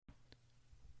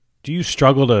Do you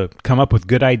struggle to come up with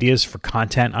good ideas for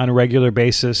content on a regular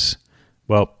basis?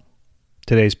 Well,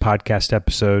 today's podcast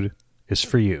episode is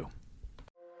for you.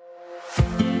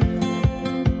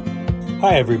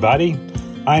 Hi, everybody.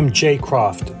 I'm Jay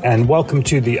Croft, and welcome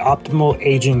to the Optimal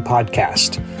Aging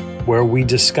Podcast, where we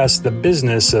discuss the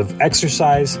business of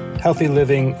exercise, healthy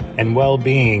living, and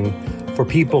well-being for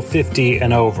people 50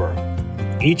 and over.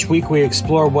 Each week, we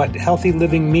explore what healthy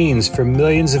living means for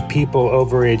millions of people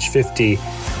over age 50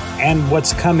 and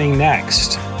what's coming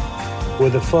next,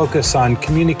 with a focus on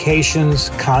communications,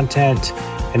 content,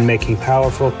 and making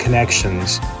powerful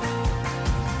connections.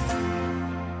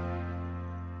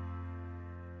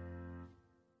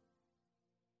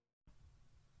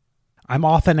 I'm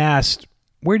often asked,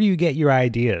 where do you get your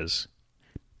ideas?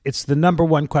 It's the number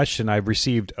one question I've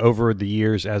received over the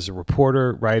years as a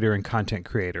reporter, writer, and content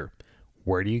creator.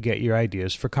 Where do you get your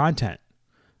ideas for content?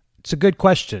 It's a good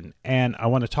question, and I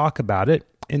want to talk about it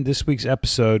in this week's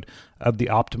episode of the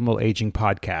Optimal Aging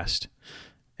Podcast.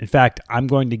 In fact, I'm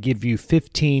going to give you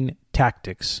 15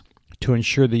 tactics to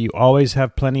ensure that you always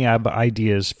have plenty of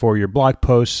ideas for your blog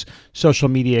posts, social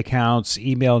media accounts,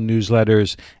 email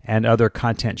newsletters, and other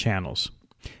content channels.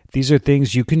 These are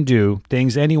things you can do,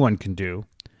 things anyone can do,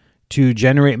 to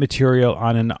generate material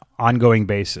on an ongoing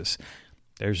basis.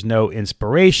 There's no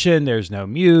inspiration, there's no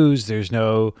muse, there's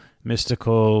no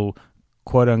mystical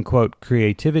quote-unquote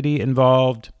creativity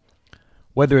involved.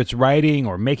 Whether it's writing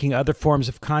or making other forms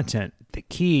of content, the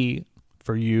key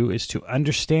for you is to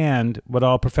understand what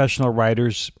all professional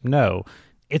writers know.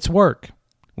 It's work.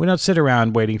 We don't sit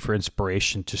around waiting for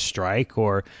inspiration to strike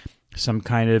or some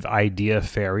kind of idea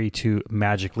fairy to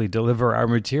magically deliver our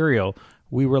material.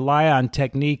 We rely on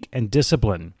technique and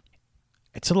discipline.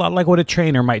 It's a lot like what a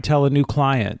trainer might tell a new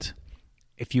client.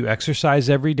 If you exercise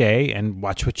every day and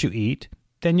watch what you eat,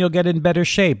 then you'll get in better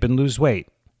shape and lose weight.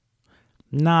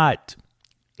 Not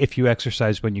if you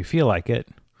exercise when you feel like it.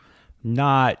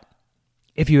 Not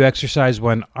if you exercise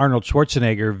when Arnold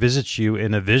Schwarzenegger visits you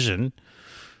in a vision.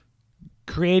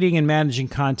 Creating and managing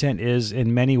content is,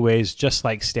 in many ways, just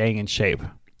like staying in shape.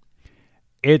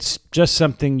 It's just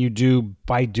something you do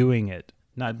by doing it,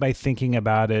 not by thinking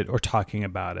about it or talking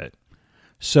about it.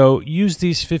 So use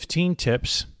these 15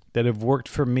 tips that have worked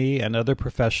for me and other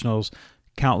professionals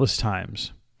countless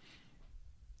times.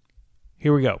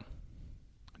 Here we go.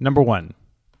 Number 1,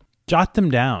 jot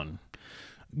them down.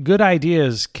 Good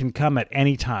ideas can come at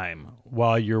any time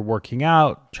while you're working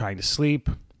out, trying to sleep,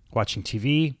 watching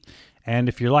TV. And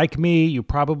if you're like me, you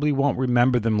probably won't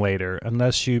remember them later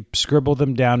unless you scribble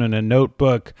them down in a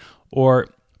notebook or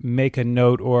make a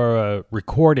note or a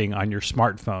recording on your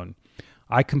smartphone.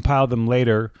 I compile them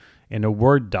later in a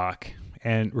Word doc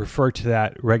and refer to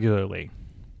that regularly.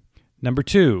 Number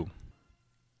 2,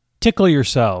 tickle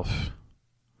yourself.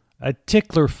 A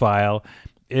tickler file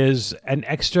is an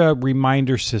extra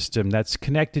reminder system that's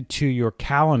connected to your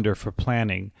calendar for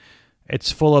planning.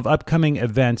 It's full of upcoming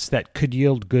events that could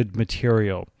yield good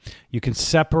material. You can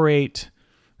separate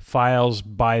files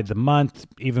by the month,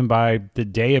 even by the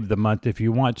day of the month if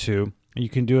you want to. You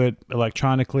can do it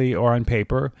electronically or on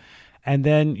paper. And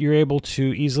then you're able to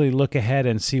easily look ahead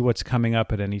and see what's coming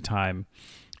up at any time.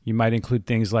 You might include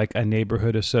things like a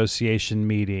neighborhood association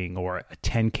meeting or a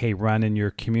 10K run in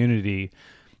your community.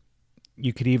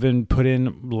 You could even put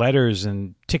in letters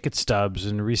and ticket stubs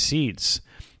and receipts,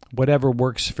 whatever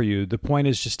works for you. The point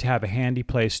is just to have a handy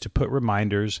place to put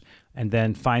reminders and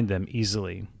then find them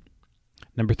easily.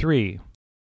 Number 3,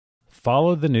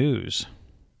 follow the news.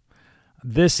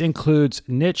 This includes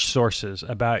niche sources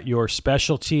about your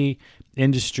specialty,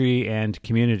 industry, and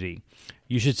community.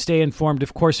 You should stay informed,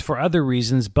 of course, for other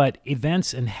reasons, but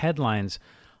events and headlines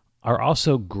are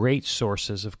also great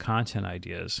sources of content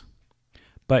ideas.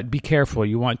 But be careful.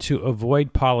 You want to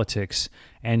avoid politics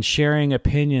and sharing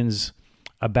opinions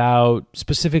about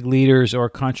specific leaders or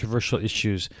controversial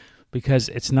issues because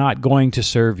it's not going to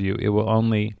serve you. It will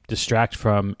only distract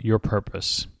from your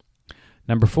purpose.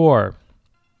 Number 4,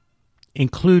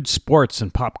 include sports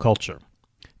and pop culture.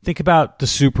 Think about the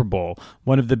Super Bowl,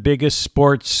 one of the biggest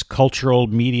sports cultural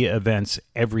media events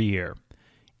every year.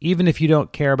 Even if you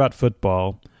don't care about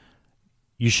football,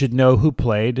 you should know who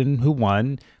played and who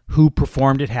won, who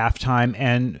performed at halftime,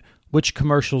 and which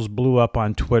commercials blew up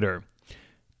on Twitter.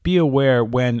 Be aware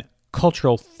when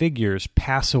cultural figures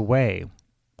pass away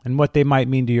and what they might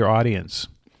mean to your audience.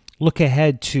 Look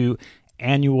ahead to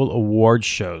annual award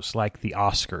shows like the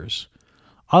Oscars.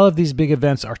 All of these big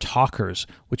events are talkers,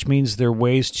 which means they're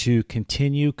ways to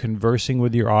continue conversing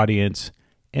with your audience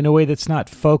in a way that's not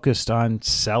focused on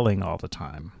selling all the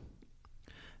time.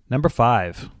 Number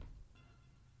 5,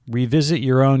 revisit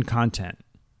your own content.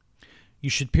 You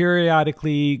should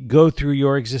periodically go through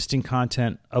your existing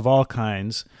content of all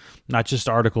kinds, not just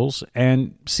articles,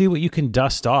 and see what you can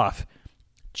dust off.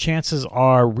 Chances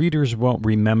are readers won't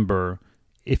remember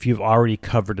if you've already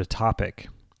covered a topic.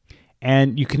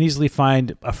 And you can easily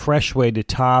find a fresh way to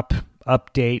top,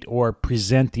 update, or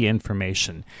present the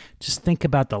information. Just think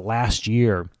about the last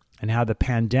year and how the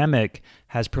pandemic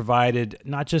has provided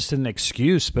not just an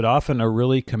excuse, but often a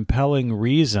really compelling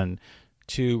reason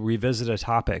to revisit a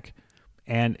topic.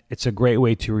 And it's a great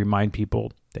way to remind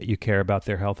people that you care about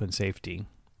their health and safety.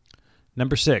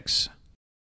 Number 6,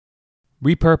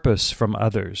 repurpose from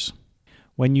others.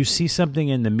 When you see something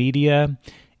in the media,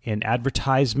 in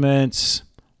advertisements,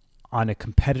 on a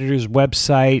competitor's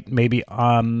website, maybe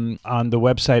on the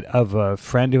website of a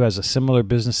friend who has a similar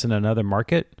business in another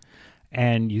market,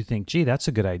 and you think, gee, that's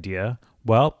a good idea.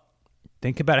 Well,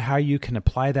 think about how you can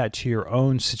apply that to your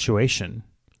own situation,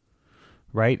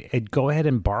 right? And go ahead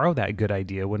and borrow that good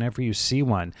idea whenever you see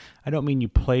one. I don't mean you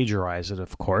plagiarize it,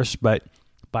 of course, but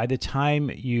by the time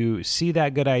you see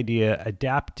that good idea,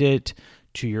 adapt it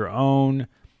to your own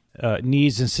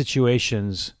needs and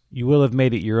situations, you will have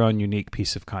made it your own unique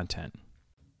piece of content.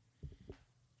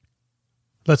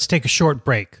 Let's take a short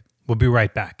break. We'll be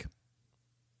right back.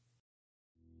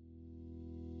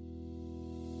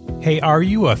 Hey, are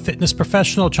you a fitness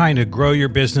professional trying to grow your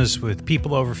business with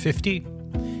people over 50?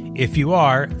 If you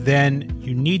are, then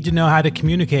you need to know how to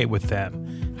communicate with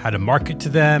them, how to market to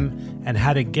them, and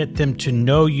how to get them to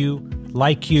know you,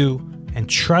 like you, and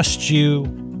trust you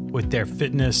with their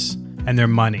fitness and their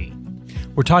money.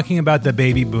 We're talking about the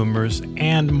baby boomers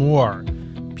and more.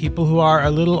 People who are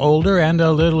a little older and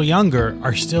a little younger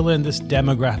are still in this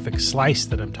demographic slice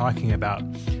that I'm talking about.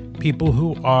 People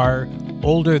who are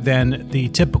older than the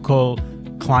typical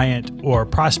client or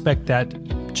prospect that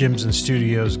gyms and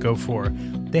studios go for.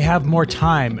 They have more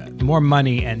time, more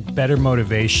money, and better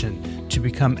motivation to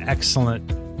become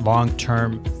excellent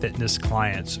long-term fitness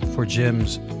clients for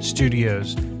gyms,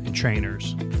 studios, and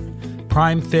trainers.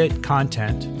 Prime Fit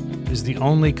Content is the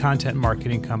only content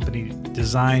marketing company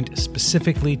designed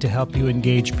specifically to help you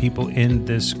engage people in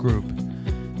this group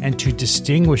and to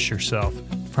distinguish yourself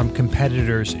from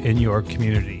competitors in your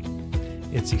community.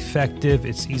 It's effective,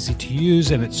 it's easy to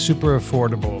use, and it's super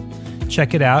affordable.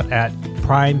 Check it out at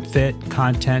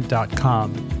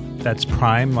primefitcontent.com. That's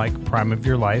prime, like prime of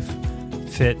your life,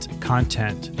 fit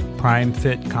content,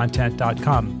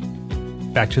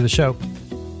 primefitcontent.com. Back to the show.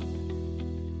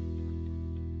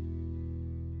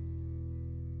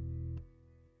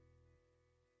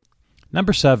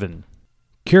 Number 7,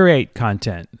 curate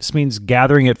content. This means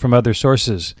gathering it from other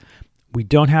sources. We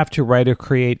don't have to write or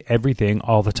create everything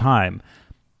all the time.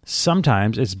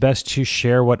 Sometimes it's best to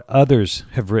share what others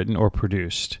have written or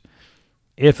produced.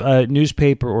 If a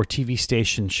newspaper or TV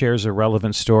station shares a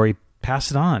relevant story,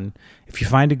 pass it on. If you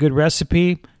find a good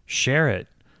recipe, share it.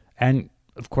 And,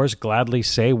 of course, gladly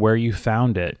say where you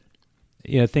found it.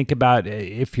 Think about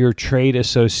if your trade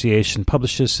association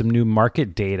publishes some new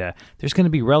market data, there's going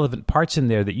to be relevant parts in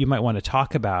there that you might want to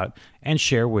talk about and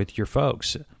share with your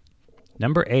folks.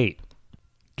 Number 8,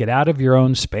 get out of your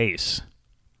own space.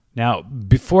 Now,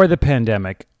 before the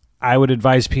pandemic, I would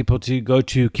advise people to go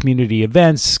to community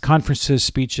events, conferences,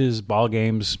 speeches, ball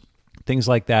games, things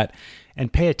like that,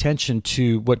 and pay attention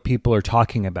to what people are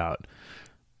talking about.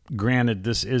 Granted,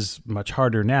 this is much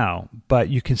harder now, but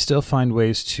you can still find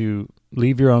ways to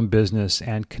leave your own business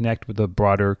and connect with a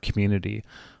broader community,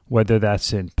 whether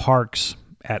that's in parks,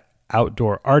 at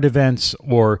outdoor art events,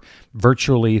 or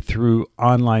virtually through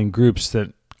online groups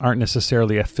that aren't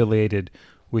necessarily affiliated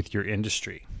with your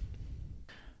industry.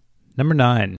 Number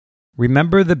 9,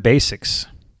 remember the basics.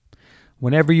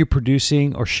 Whenever you're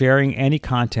producing or sharing any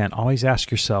content, always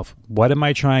ask yourself, what am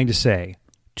I trying to say?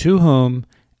 To whom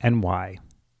and why?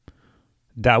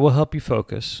 That will help you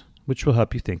focus, which will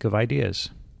help you think of ideas.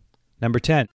 Number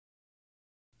 10,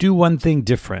 do one thing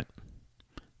different.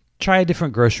 Try a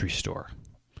different grocery store.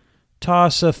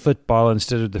 Toss a football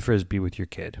instead of the Frisbee with your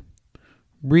kid.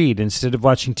 Read instead of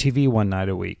watching TV one night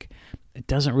a week. It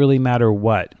doesn't really matter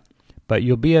what, but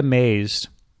you'll be amazed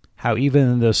how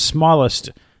even the smallest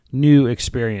new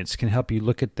experience can help you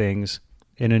look at things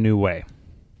in a new way.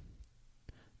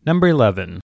 Number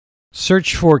 11,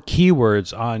 search for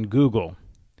keywords on Google.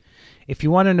 If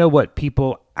you want to know what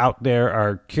people out there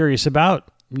are curious about,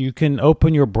 you can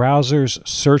open your browser's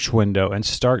search window and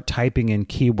start typing in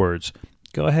keywords.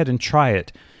 Go ahead and try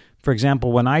it. For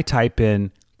example, when I type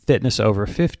in fitness over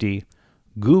 50,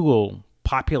 Google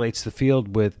populates the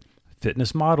field with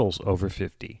fitness models over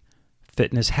 50,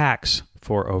 fitness hacks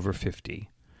for over 50,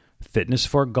 fitness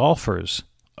for golfers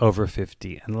over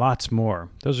 50, and lots more.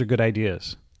 Those are good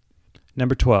ideas.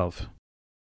 Number 12,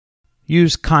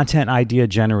 use content idea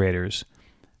generators.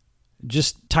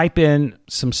 Just type in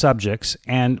some subjects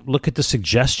and look at the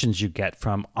suggestions you get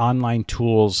from online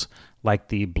tools like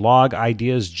the blog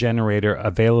ideas generator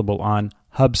available on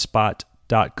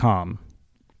HubSpot.com.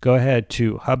 Go ahead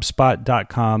to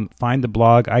HubSpot.com, find the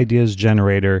blog ideas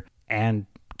generator, and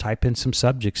type in some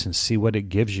subjects and see what it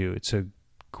gives you. It's a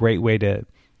great way to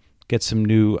get some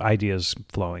new ideas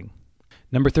flowing.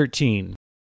 Number 13,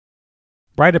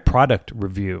 write a product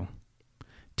review.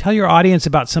 Tell your audience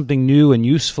about something new and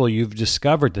useful you've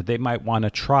discovered that they might want to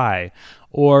try,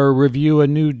 or review a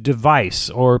new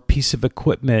device or piece of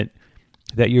equipment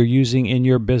that you're using in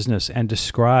your business and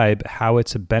describe how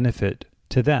it's a benefit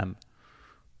to them.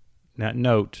 Now,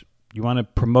 note, you want to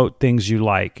promote things you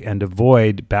like and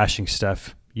avoid bashing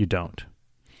stuff you don't.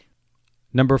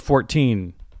 Number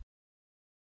 14,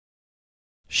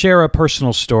 share a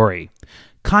personal story.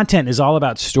 Content is all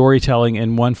about storytelling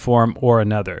in one form or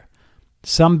another.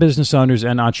 Some business owners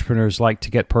and entrepreneurs like to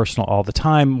get personal all the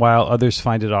time, while others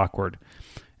find it awkward.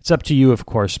 It's up to you, of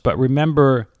course, but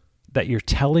remember that you're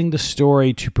telling the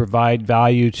story to provide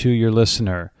value to your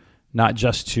listener, not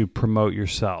just to promote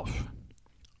yourself.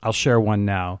 I'll share one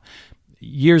now.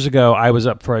 Years ago, I was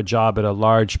up for a job at a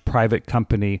large private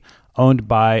company owned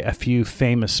by a few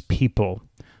famous people,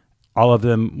 all of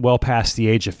them well past the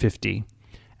age of 50.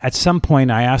 At some point,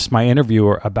 I asked my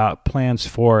interviewer about plans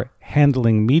for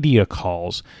handling media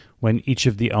calls when each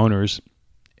of the owners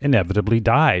inevitably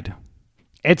died.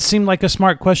 It seemed like a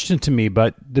smart question to me,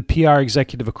 but the PR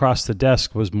executive across the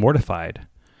desk was mortified.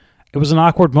 It was an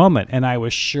awkward moment, and I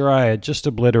was sure I had just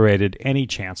obliterated any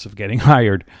chance of getting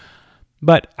hired.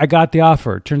 But I got the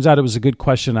offer. Turns out it was a good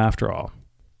question after all.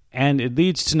 And it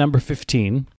leads to number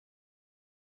 15.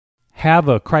 Have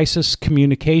a crisis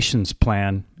communications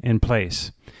plan in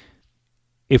place.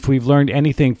 If we've learned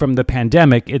anything from the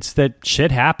pandemic, it's that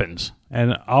shit happens,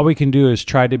 and all we can do is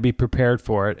try to be prepared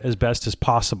for it as best as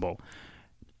possible.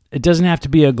 It doesn't have to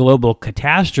be a global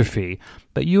catastrophe,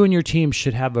 but you and your team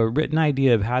should have a written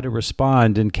idea of how to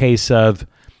respond in case of,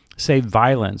 say,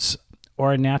 violence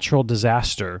or a natural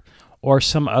disaster or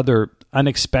some other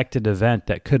unexpected event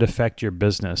that could affect your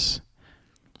business.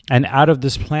 And out of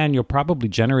this plan, you'll probably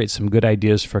generate some good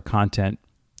ideas for content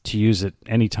to use at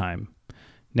any time.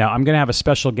 Now, I'm going to have a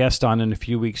special guest on in a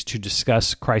few weeks to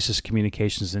discuss crisis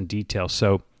communications in detail,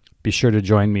 so be sure to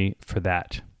join me for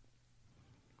that.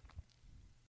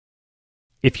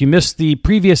 If you missed the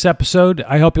previous episode,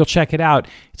 I hope you'll check it out.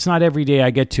 It's not every day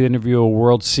I get to interview a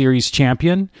World Series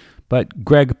champion, but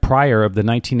Greg Pryor of the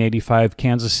 1985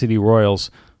 Kansas City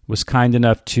Royals was kind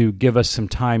enough to give us some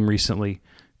time recently.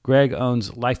 Greg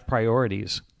owns Life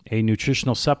Priorities, a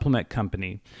nutritional supplement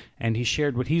company, and he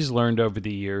shared what he's learned over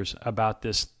the years about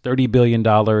this $30 billion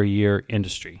a year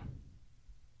industry.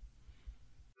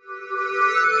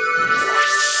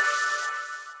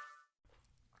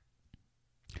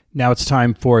 Now it's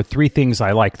time for 3 things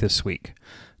I like this week.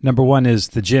 Number 1 is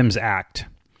the GYMS Act.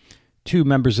 2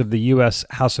 members of the U.S.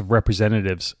 House of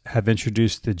Representatives have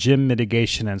introduced the Gym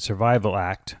Mitigation and Survival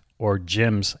Act, or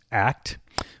GYMS Act,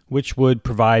 which would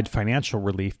provide financial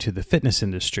relief to the fitness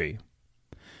industry.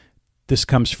 This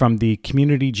comes from the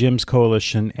Community Gyms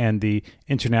Coalition and the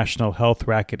International Health,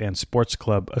 Racquet, and Sports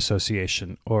Club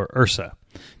Association, or IRSA.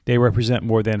 They represent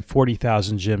more than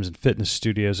 40,000 gyms and fitness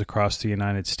studios across the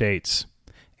United States.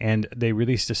 And they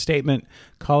released a statement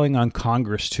calling on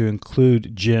Congress to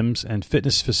include gyms and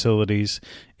fitness facilities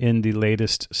in the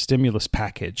latest stimulus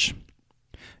package.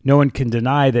 No one can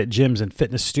deny that gyms and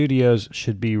fitness studios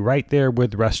should be right there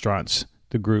with restaurants,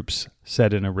 the groups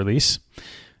said in a release.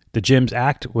 The GYMS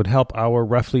Act would help our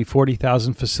roughly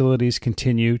 40,000 facilities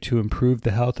continue to improve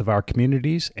the health of our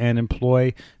communities and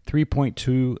employ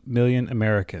 3.2 million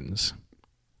Americans.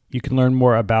 You can learn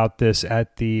more about this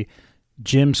at the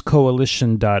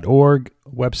gymscoalition.org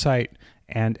website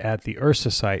and at the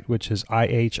IHRSA site, which is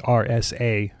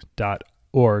ihrsa.org.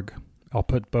 I'll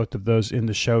put both of those in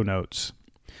the show notes.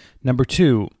 Number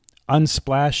 2,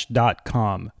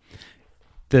 unsplash.com.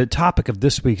 The topic of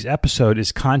this week's episode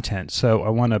is content, so I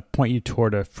want to point you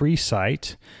toward a free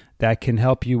site that can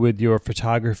help you with your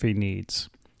photography needs.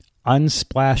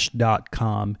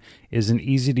 Unsplash.com is an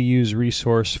easy-to-use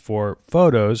resource for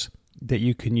photos that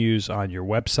you can use on your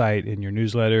website, in your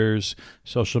newsletters,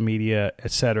 social media,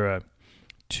 etc.,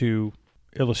 to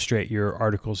illustrate your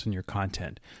articles and your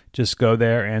content. Just go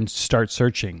there and start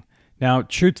searching. Now,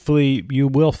 truthfully, you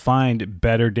will find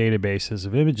better databases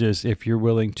of images if you're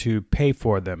willing to pay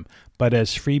for them. But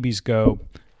as freebies go,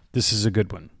 this is a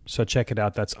good one. So check it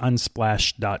out. That's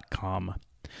unsplash.com.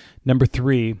 Number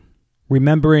 3,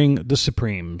 remembering the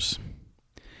Supremes.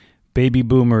 Baby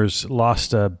boomers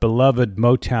lost a beloved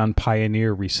Motown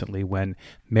pioneer recently when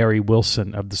Mary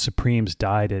Wilson of the Supremes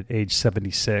died at age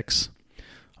 76.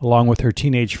 Along with her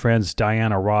teenage friends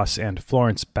Diana Ross and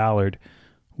Florence Ballard,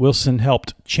 Wilson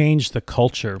helped change the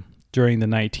culture during the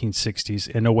 1960s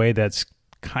in a way that's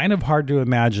kind of hard to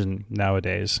imagine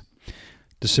nowadays.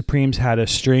 The Supremes had a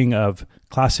string of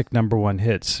classic number one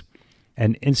hits,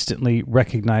 an instantly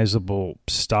recognizable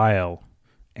style,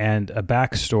 and a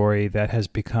backstory that has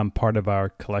become part of our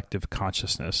collective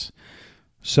consciousness.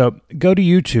 So go to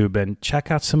YouTube and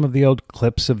check out some of the old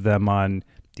clips of them on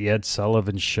The Ed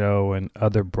Sullivan Show and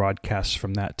other broadcasts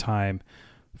from that time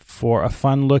for a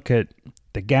fun look at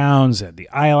the gowns and the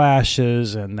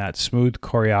eyelashes and that smooth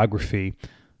choreography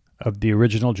of the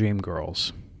original Dream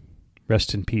Girls.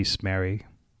 Rest in peace, Mary.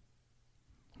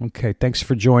 Okay, thanks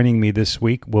for joining me this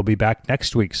week. We'll be back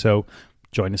next week, so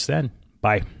join us then.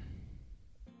 Bye.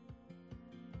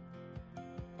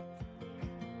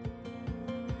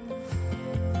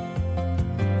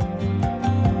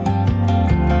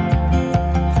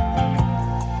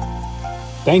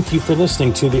 Thank you for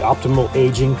listening to the Optimal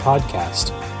Aging Podcast.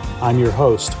 I'm your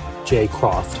host, Jay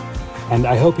Croft, and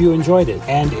I hope you enjoyed it.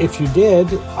 And if you did,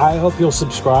 I hope you'll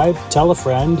subscribe, tell a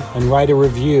friend, and write a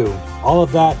review. All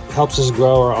of that helps us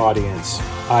grow our audience.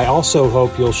 I also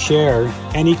hope you'll share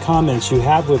any comments you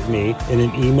have with me in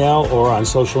an email or on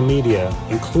social media,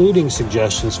 including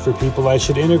suggestions for people I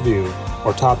should interview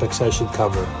or topics I should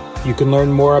cover. You can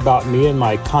learn more about me and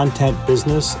my content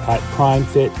business at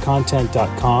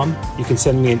primefitcontent.com. You can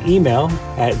send me an email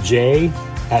at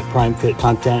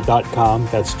jay@primefitcontent.com.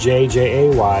 That's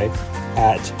JJAY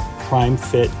at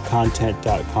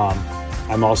primefitcontent.com.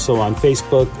 I'm also on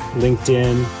Facebook,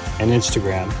 LinkedIn, and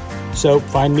Instagram. So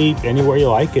find me anywhere you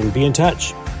like and be in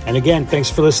touch. And again,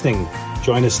 thanks for listening.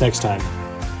 Join us next time.